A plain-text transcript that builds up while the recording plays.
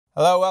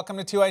Hello, welcome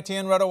to TYT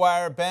and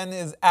Rotowire. Ben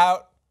is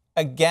out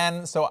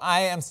again, so I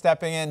am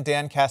stepping in,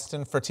 Dan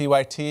Keston, for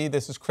TYT.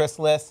 This is Chris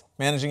Liss,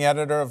 managing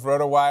editor of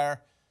Rotowire.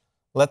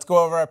 Let's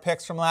go over our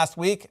picks from last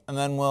week, and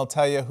then we'll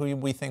tell you who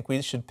we think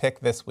we should pick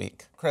this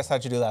week. Chris,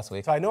 how'd you do last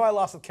week? So I know I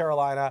lost with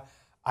Carolina.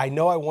 I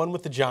know I won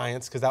with the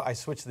Giants because I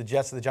switched the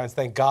Jets to the Giants.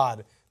 Thank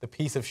God, the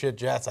piece of shit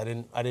Jets. I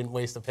didn't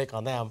waste a pick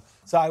on them.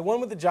 So I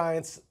won with the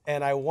Giants,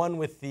 and I won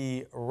with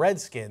the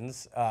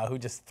Redskins, who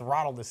just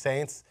throttled the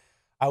Saints.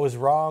 I was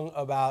wrong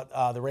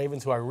about the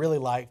Ravens, who I really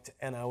liked,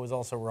 and I was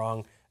also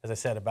wrong, as I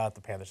said, about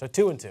the Panthers. So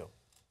 2-2.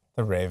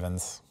 The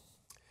Ravens.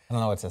 I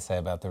don't know what to say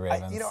about the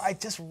Ravens. I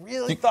just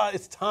really thought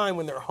it's time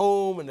when they're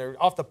home and they're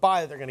off the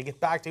bye that they're going to get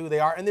back to who they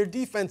are, and their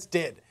defense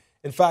did.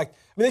 In fact,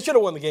 they should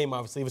have won the game,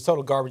 obviously. It was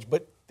total garbage,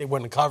 but they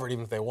wouldn't have covered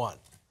even if they won.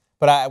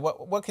 But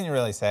what can you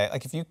really say?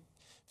 Like, if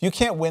you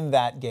can't win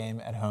that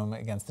game at home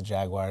against the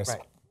Jaguars,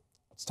 right,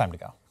 it's time to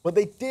go. Well,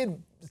 they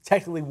did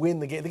technically win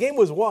the game. The game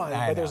was won,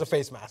 but there was a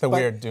face mask. It's a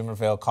weird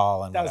Doomerville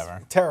call and whatever.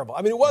 Was terrible.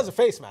 I mean, it was a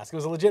face mask. It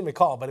was a legitimate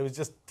call, but it was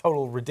just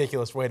total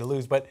ridiculous way to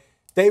lose. But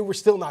they were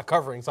still not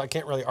covering, so I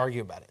can't really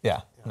argue about it.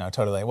 Yeah, no,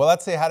 totally. Well,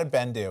 let's see. How did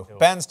Ben do?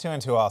 Ben's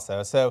 2-2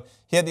 also. So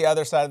he had the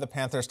other side of the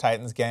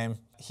Panthers-Titans game.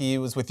 He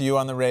was with you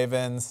on the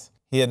Ravens.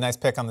 He had a nice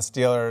pick on the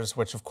Steelers,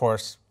 which, of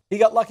course, he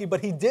got lucky,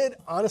 but he did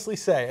honestly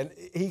say, and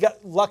he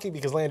got lucky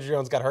because Landry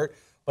Jones got hurt,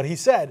 but he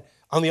said,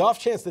 on the off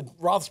chance that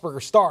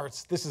Roethlisberger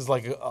starts, this is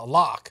like a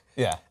lock.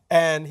 Yeah.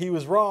 And he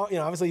was wrong. You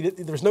know, obviously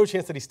there was no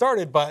chance that he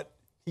started, but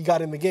he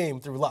got in the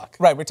game through luck.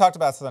 Right. We talked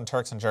about this on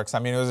Turks and Jerks. I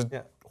mean, it was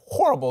a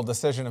horrible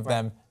decision of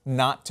them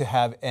not to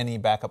have any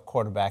backup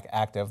quarterback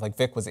active. Like,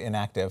 Vic was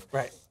inactive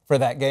for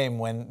that game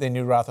when they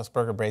knew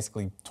Roethlisberger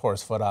basically tore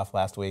his foot off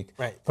last week.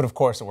 Right. But, of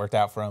course, it worked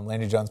out for him.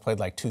 Landry Jones played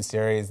like 2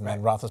 series, and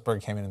then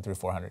Roethlisberger came in and threw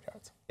 400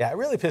 yards. Yeah, it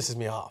really pisses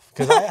me off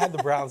because I had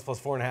the Browns plus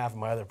 4.5 in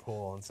my other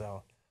pool, and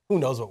so who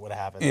knows what would have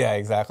happened. Yeah,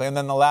 exactly. And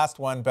then the last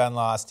one Ben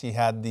lost, he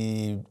had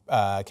the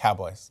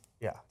Cowboys.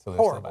 Yeah,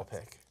 horrible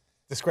pick.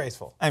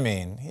 Disgraceful. I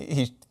mean,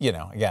 he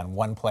again,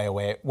 one play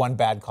away, one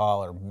bad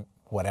call or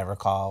whatever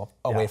call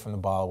away from the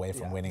ball, away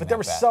from winning. But there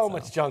was so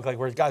much junk, like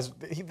where guys,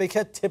 they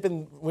kept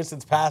tipping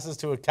Winston's passes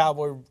to a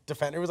Cowboy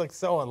defender. It was like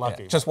so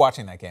unlucky. Yeah, just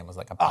watching that game was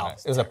like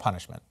it was a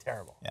punishment.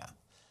 Terrible. Yeah.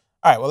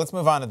 All right, well, let's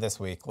move on to this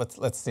week.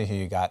 Let's see who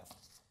you got.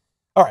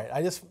 All right,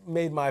 I just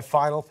made my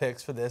final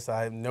picks for this.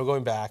 I have no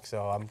going back,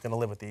 so I'm going to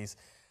live with these.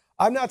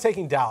 I'm not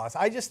taking Dallas.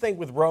 I just think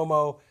with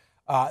Romo,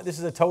 this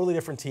is a totally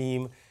different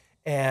team,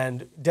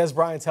 and Dez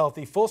Bryant's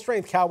healthy.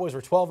 Full-strength Cowboys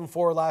were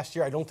 12-4 last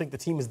year. I don't think the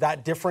team is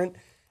that different.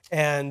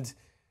 And,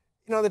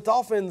 the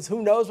Dolphins,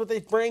 who knows what they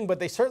bring,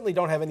 but they certainly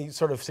don't have any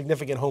sort of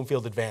significant home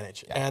field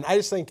advantage. Yeah. And I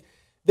just think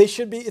they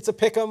should be, it's a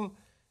pick 'em.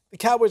 The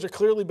Cowboys are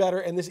clearly better,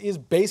 and this is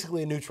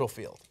basically a neutral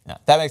field. Yeah,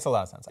 that makes a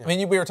lot of sense. Yeah. I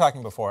mean, we were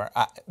talking before.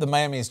 The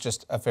Miami's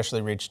just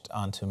officially reached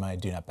onto my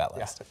do not bet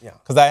list. Yeah.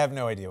 Because I have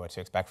no idea what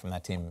to expect from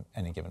that team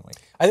any given week.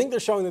 I think they're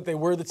showing that they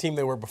were the team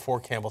they were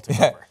before Campbell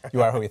took over.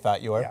 You are who we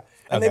thought you were? Yeah.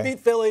 And they beat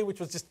Philly, which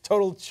was just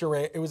total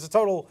charade. It was a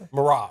total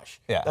mirage.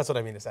 Yeah. That's what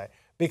I mean to say.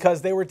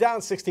 Because they were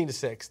down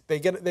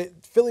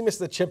 16-6. Philly missed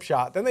the chip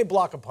shot. Then they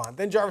block a punt.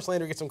 Then Jarvis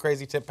Landry gets some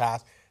crazy tip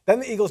pass. Then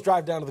the Eagles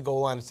drive down to the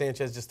goal line, and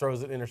Sanchez just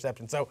throws an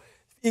interception. So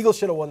Eagles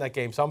should have won that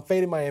game. So I'm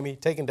fading Miami,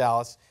 taking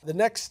Dallas. The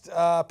next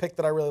pick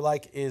that I really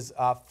like is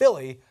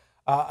Philly.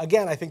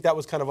 Again, I think that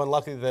was kind of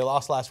unlucky that they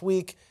lost last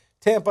week.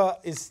 Tampa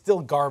is still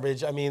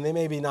garbage. I mean, they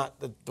may be not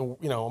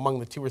among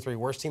the 2 or 3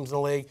 worst teams in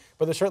the league,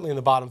 but they're certainly in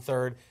the bottom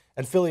third.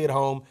 And Philly at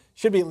home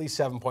should be at least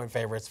 7-point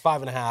favorites.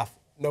 5.5,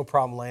 no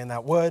problem laying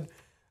that wood.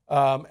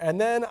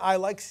 And then I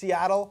like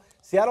Seattle.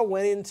 Seattle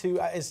went into,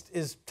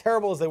 as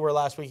terrible as they were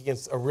last week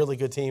against a really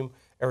good team,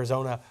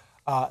 Arizona,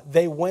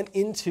 they went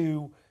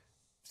into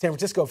San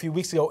Francisco a few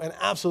weeks ago and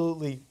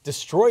absolutely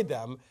destroyed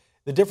them.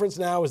 The difference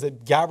now is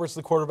that Gabbert's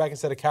the quarterback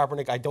instead of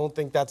Kaepernick. I don't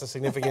think that's a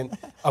significant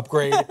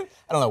upgrade. I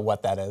don't know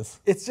what that is.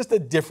 It's just a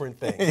different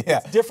thing. Yeah,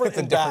 it's different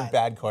it's a different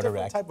bad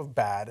quarterback. Different type of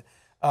bad.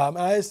 And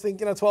I just think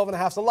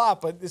 12.5 is a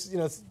lot, but this,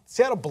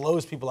 Seattle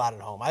blows people out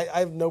at home. I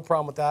have no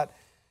problem with that.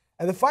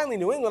 And then finally,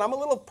 New England. I'm a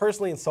little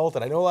personally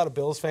insulted. I know a lot of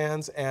Bills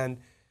fans, and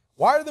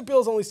why are the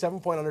Bills only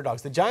 7-point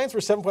underdogs? The Giants were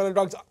 7-point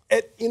underdogs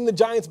in the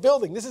Giants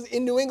building. This is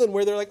in New England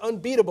where they're like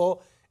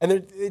unbeatable, and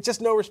there's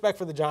just no respect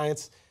for the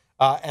Giants.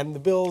 And the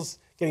Bills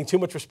getting too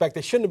much respect.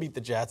 They shouldn't have beat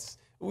the Jets.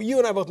 You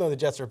and I both know the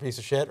Jets are a piece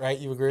of shit, right?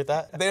 You agree with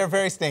that? They are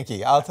very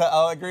stinky.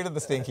 I'll agree to the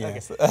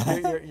stinkiness.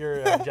 Okay.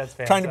 You're a Jets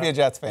fan. Trying to be a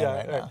Jets fan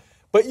right now.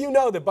 But you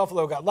know that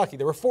Buffalo got lucky.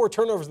 There were 4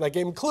 turnovers in that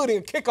game, including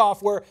a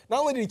kickoff where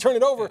not only did he turn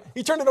it over,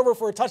 he turned it over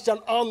for a touchdown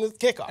on the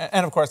kickoff.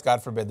 And of course,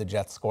 God forbid the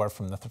Jets score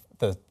from the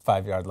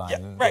 5-yard line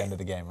at the end of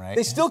the game, right?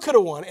 They still could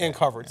have won and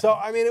covered. So,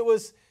 I mean, it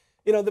was,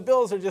 the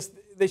Bills are just,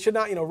 they should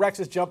not, Rex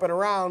is jumping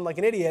around like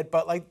an idiot,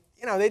 but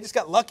they just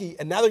got lucky,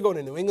 and now they're going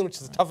to New England, which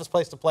is the toughest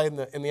place to play in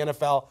the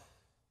NFL.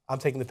 I'm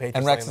taking the Patriots.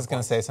 And Rex is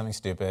going to say something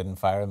stupid and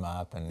fire him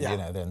up, and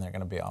then they're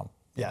going to be all,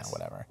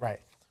 whatever. Right.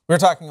 We were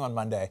talking on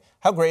Monday.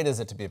 How great is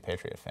it to be a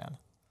Patriot fan?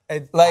 I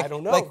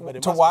don't know.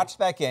 But to watch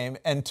that game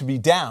and to be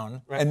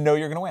down and know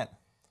you're going to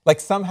win.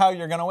 Somehow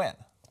you're going to win.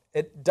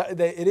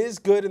 It is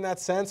good in that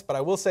sense, but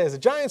I will say as a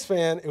Giants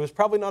fan, it was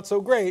probably not so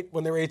great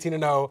when they were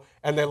 18-0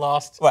 and they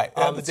lost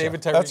the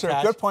David Tyree That's true.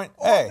 catch. Good point.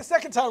 Well, the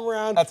second time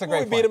around, that's a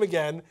great we beat him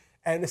again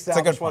and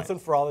established once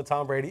and for all that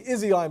Tom Brady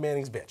is Eli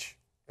Manning's bitch.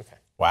 Okay.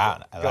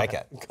 Wow, I like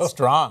it.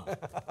 Strong.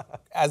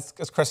 As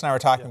Chris and I were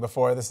talking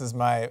before, this is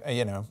my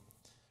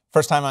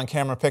first time on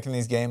camera picking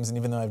these games, and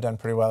even though I've done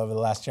pretty well over the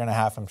last year and a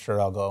half, I'm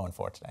sure I'll go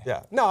 0-4 today.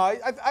 Yeah. No,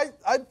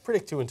 I'd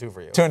predict 2-2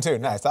 for you.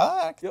 2-2, nice.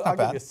 I'll give you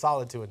a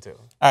solid 2-2. All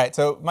right,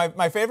 so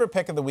my favorite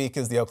pick of the week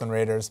is the Oakland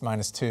Raiders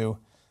 -2.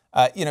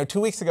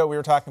 2 weeks ago we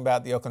were talking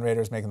about the Oakland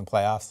Raiders making the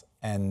playoffs,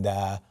 and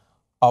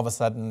all of a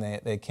sudden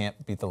they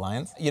can't beat the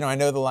Lions. I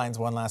know the Lions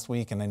won last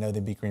week, and I know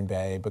they beat Green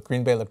Bay, but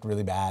Green Bay looked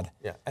really bad.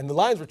 Yeah, and the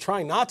Lions were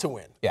trying not to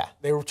win. Yeah.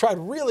 They were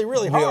trying really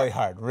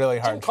hard. Really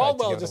hard. Jim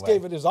Caldwell just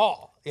gave it his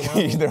all.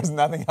 There was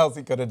nothing else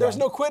he could have done. There was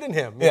no quit in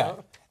him. Yeah.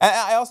 And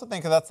I also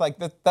think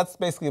that's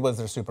basically was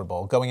their Super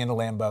Bowl, going into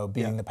Lambeau,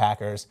 beating the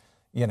Packers.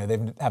 They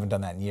haven't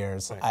done that in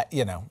years. Right.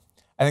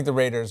 I think the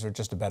Raiders are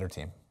just a better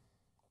team.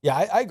 Yeah,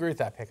 I agree with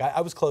that pick.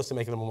 I was close to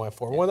making them on my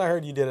 4. When I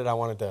heard you did it, I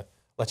wanted to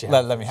let you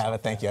have it. Let me have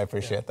it. Thank you. I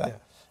appreciate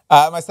that.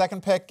 My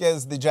second pick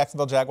is the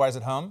Jacksonville Jaguars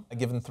at home. I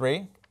give them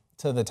 3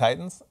 to the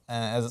Titans.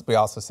 As we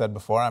also said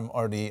before, I'm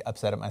already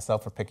upset at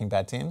myself for picking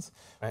bad teams.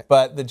 Right.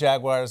 But the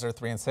Jaguars are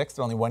 3-6.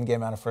 They're only 1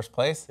 game out of first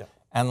place. Yeah.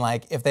 And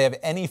if they have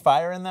any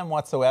fire in them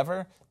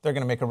whatsoever, they're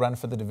going to make a run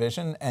for the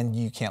division, and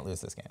you can't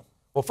lose this game.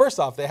 Well, first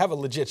off, they have a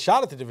legit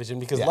shot at the division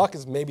because Luck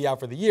is maybe out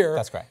for the year.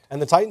 That's correct.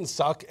 And the Titans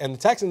suck, and the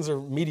Texans are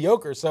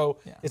mediocre. So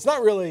it's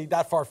not really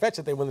that far-fetched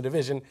that they win the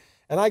division.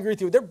 And I agree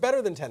with you. They're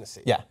better than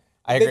Tennessee. Yeah,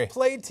 I agree. They've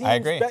played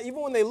teams,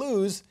 even when they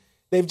lose,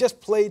 they've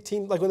just played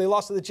teams, like when they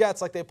lost to the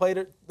Jets, they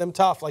played them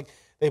tough.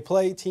 They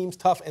play teams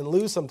tough and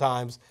lose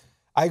sometimes.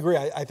 I agree.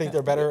 I think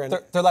they're better. And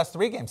their last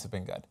 3 games have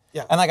been good.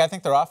 Yeah. And I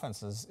think their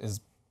offense is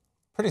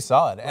pretty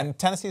solid. Right. And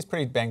Tennessee's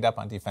pretty banged up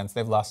on defense.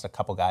 They've lost a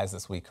couple guys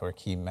this week who are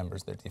key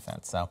members of their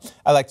defense. So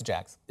I like the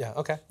Jags. Yeah,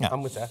 okay. Yeah.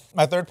 I'm with that.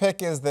 My third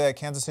pick is the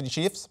Kansas City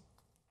Chiefs,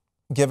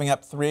 giving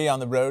up 3 on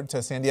the road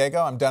to San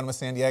Diego. I'm done with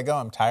San Diego.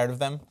 I'm tired of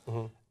them.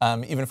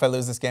 Mm-hmm. Even if I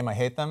lose this game, I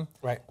hate them.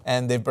 Right.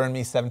 And they've burned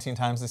me 17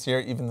 times this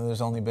year, even though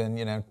there's only been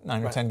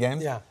 9 or 10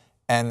 games. Yeah.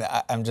 And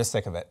I'm just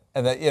sick of it.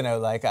 And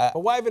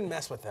but why even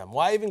mess with them?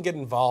 Why even get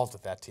involved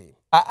with that team?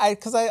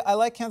 Because I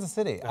like Kansas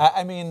City. Yeah.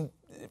 I mean,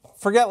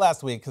 forget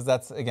last week, because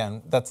that's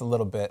a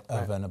little bit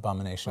of an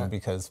abomination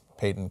because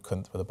Peyton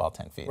couldn't throw the ball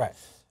 10 feet. Right.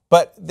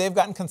 But they've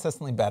gotten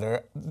consistently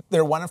better.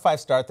 Their 1-5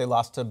 start, they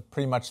lost to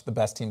pretty much the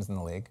best teams in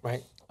the league.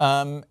 Right.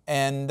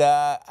 And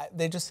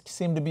they just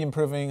seem to be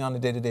improving on a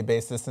day-to-day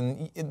basis.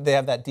 And they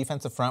have that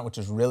defensive front, which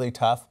is really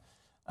tough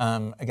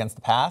against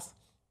the pass.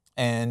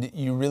 And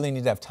you really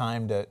need to have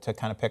time to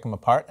kind of pick them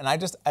apart. And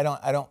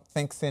I don't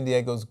think San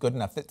Diego's good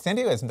enough. San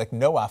Diego has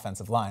no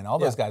offensive line. All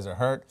those guys are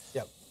hurt.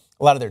 Yep.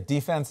 A lot of their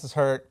defense is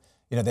hurt.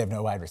 They have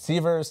no wide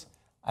receivers.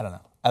 I don't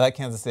know. I like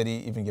Kansas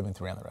City, even giving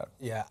 3 on the road.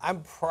 Yeah,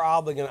 I'm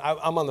probably going to –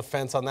 I'm on the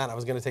fence on that. I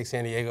was going to take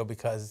San Diego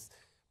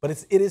but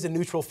it is a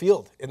neutral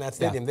field in that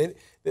stadium.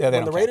 Yeah.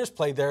 When the Raiders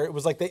played there, it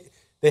was like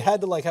they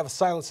had to have a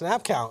silent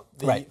snap count,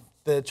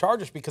 the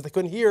Chargers, because they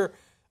couldn't hear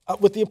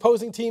with the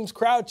opposing team's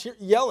crowd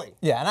yelling.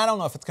 Yeah, and I don't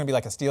know if it's going to be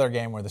like a Steeler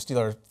game where the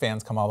Steeler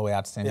fans come all the way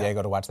out to San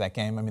Diego to watch that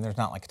game. I mean, there's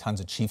not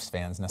tons of Chiefs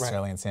fans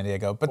necessarily in San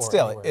Diego, but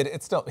still,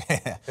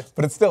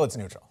 it's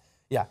neutral.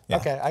 Yeah.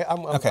 Okay.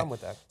 I'm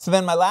with that. So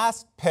then my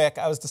last pick,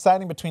 I was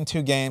deciding between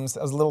 2 games.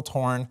 I was a little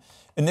torn.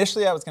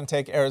 Initially, I was going to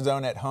take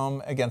Arizona at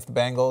home against the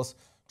Bengals.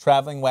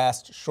 Traveling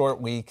west,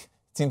 short week.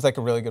 Seems like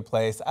a really good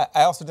place.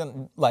 I also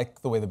didn't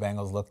like the way the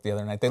Bengals looked the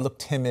other night. They looked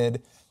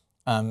timid.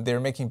 They were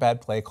making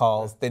bad play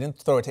calls. They didn't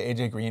throw it to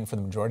A.J. Green for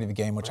the majority of the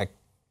game, which I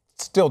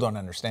still don't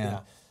understand.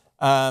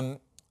 Yeah.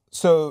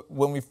 So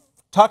when we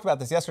talked about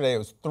this yesterday, it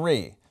was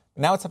 3.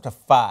 Now it's up to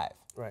 5.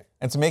 Right.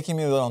 And it's making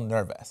me a little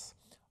nervous.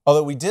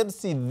 Although we did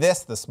see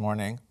this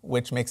morning,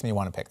 which makes me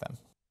want to pick them.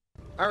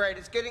 All right,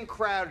 it's getting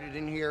crowded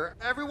in here.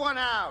 Everyone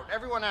out.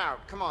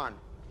 Come on.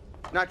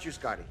 Not you,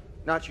 Scotty.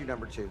 Not you,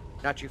 number 2.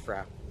 Not you,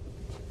 Frau.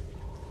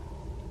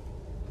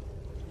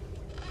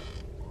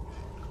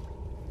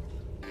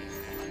 In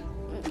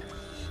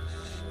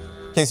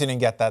case you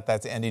didn't get that,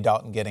 that's Andy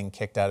Dalton getting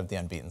kicked out of the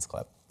Unbeatens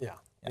Club. Yeah.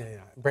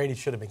 Brady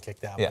should have been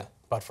kicked out,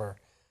 but for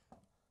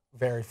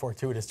very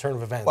fortuitous turn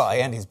of events. Well,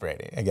 Andy's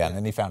Brady, again,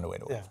 and he found a way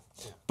to win. Yeah.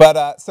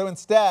 But so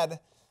instead,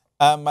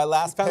 my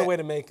last pick... He found a way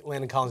to make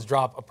Landon Collins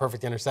drop a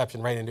perfect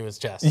interception right into his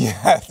chest.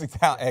 Yes,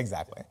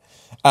 exactly.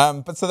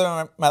 But so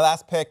then my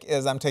last pick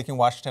is I'm taking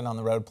Washington on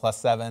the road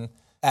 +7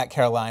 at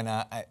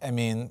Carolina. I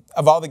mean,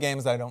 of all the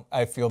games,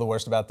 I feel the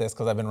worst about this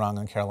because I've been wrong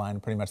on Carolina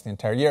pretty much the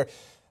entire year.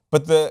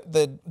 But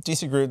the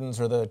DC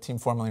Grudens, or the team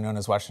formerly known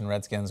as Washington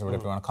Redskins, or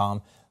whatever you want to call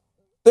them,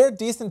 they're a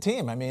decent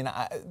team. I mean,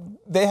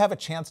 they have a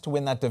chance to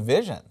win that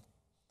division.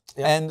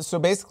 Yeah. And so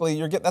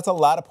basically, that's a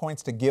lot of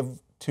points to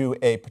give to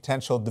a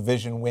potential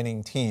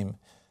division-winning team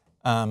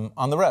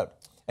on the road.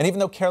 And even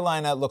though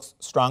Carolina looks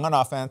strong on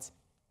offense,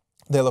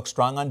 they look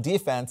strong on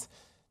defense,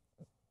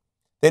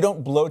 they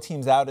don't blow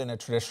teams out in a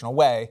traditional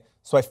way.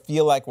 So I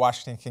feel like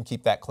Washington can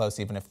keep that close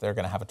even if they're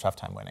going to have a tough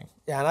time winning.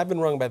 Yeah, and I've been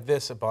wrong about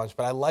this a bunch,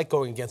 but I like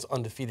going against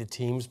undefeated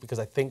teams because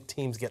I think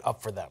teams get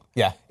up for them.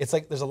 Yeah. It's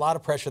like there's a lot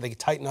of pressure. They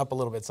tighten up a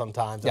little bit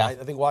sometimes. Yeah.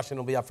 And I think Washington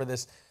will be up for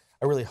this.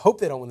 I really hope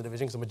they don't win the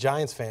division because I'm a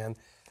Giants fan.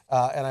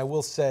 And I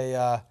will say,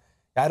 I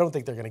don't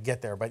think they're going to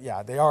get there. But,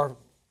 yeah, they are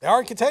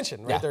in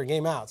contention, right? Yeah. They're a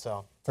game out.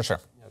 So For sure.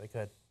 yeah, they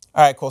could.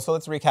 All right, cool. So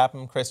let's recap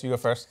them. Chris, you go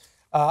first.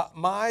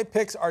 My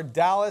picks are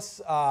Dallas,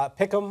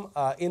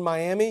 Pick'em in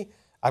Miami.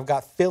 I've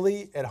got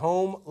Philly at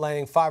home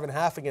laying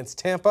 5.5 against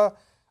Tampa.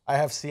 I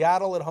have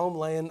Seattle at home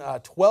laying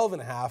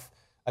 12.5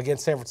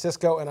 against San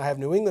Francisco. And I have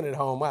New England at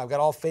home. Wow, I've got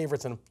all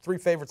favorites and 3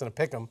 favorites and a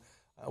Pick'em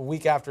a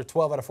week after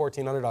 12 out of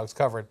 14 underdogs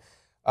covered.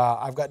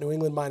 I've got New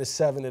England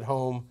 -7 at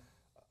home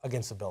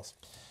against the Bills.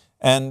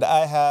 And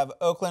I have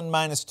Oakland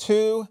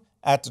 -2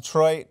 at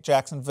Detroit,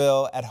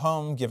 Jacksonville at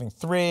home giving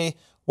 3,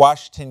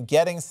 Washington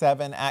getting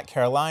 7 at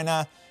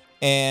Carolina,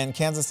 and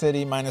Kansas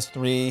City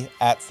 -3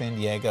 at San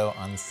Diego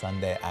on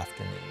Sunday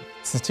afternoon.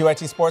 This is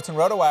TYT Sports and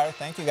Rotowire.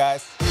 Thank you,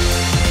 guys.